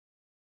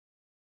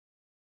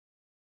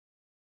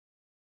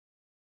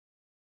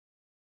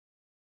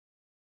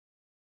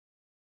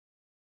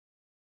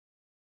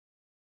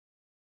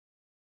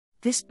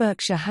This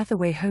Berkshire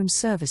Hathaway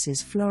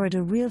HomeServices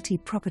Florida Realty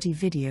property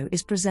video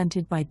is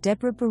presented by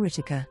Deborah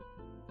Baritica.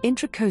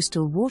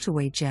 Intracoastal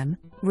Waterway Gem,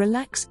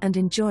 relax and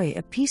enjoy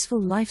a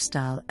peaceful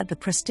lifestyle at the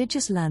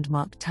prestigious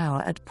landmark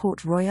tower at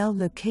PORT ROYALE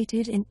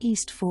located in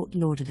East Fort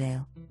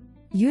Lauderdale.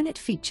 Unit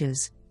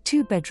features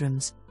 2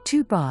 bedrooms,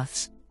 2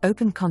 baths,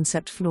 open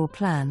concept floor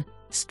plan,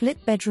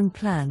 split bedroom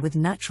plan with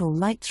natural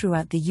light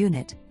throughout the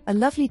unit, a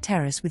lovely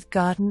terrace with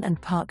garden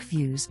and park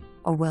views.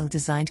 A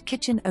well-designed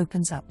kitchen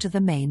opens up to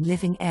the main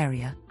living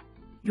area.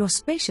 Your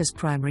spacious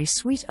primary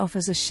suite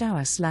offers a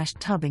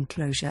shower/tub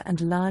enclosure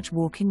and large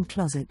walk-in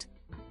closet.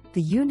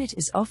 The unit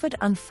is offered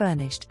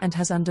unfurnished and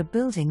has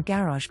under-building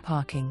garage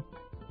parking.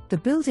 The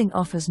building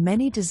offers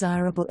many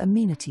desirable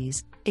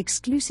amenities: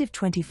 exclusive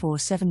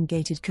 24/7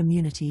 gated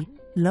community,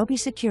 lobby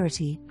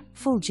security,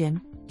 full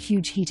gym,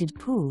 huge heated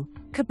pool,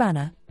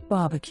 cabana,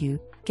 barbecue,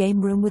 game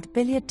room with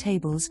billiard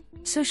tables,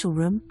 social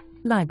room,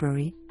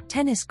 library,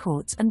 tennis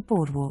courts and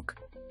boardwalk.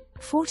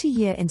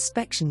 40-year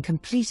inspection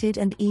completed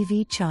and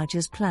EV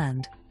chargers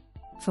planned.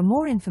 For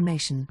more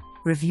information,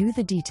 review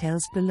the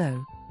details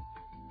below.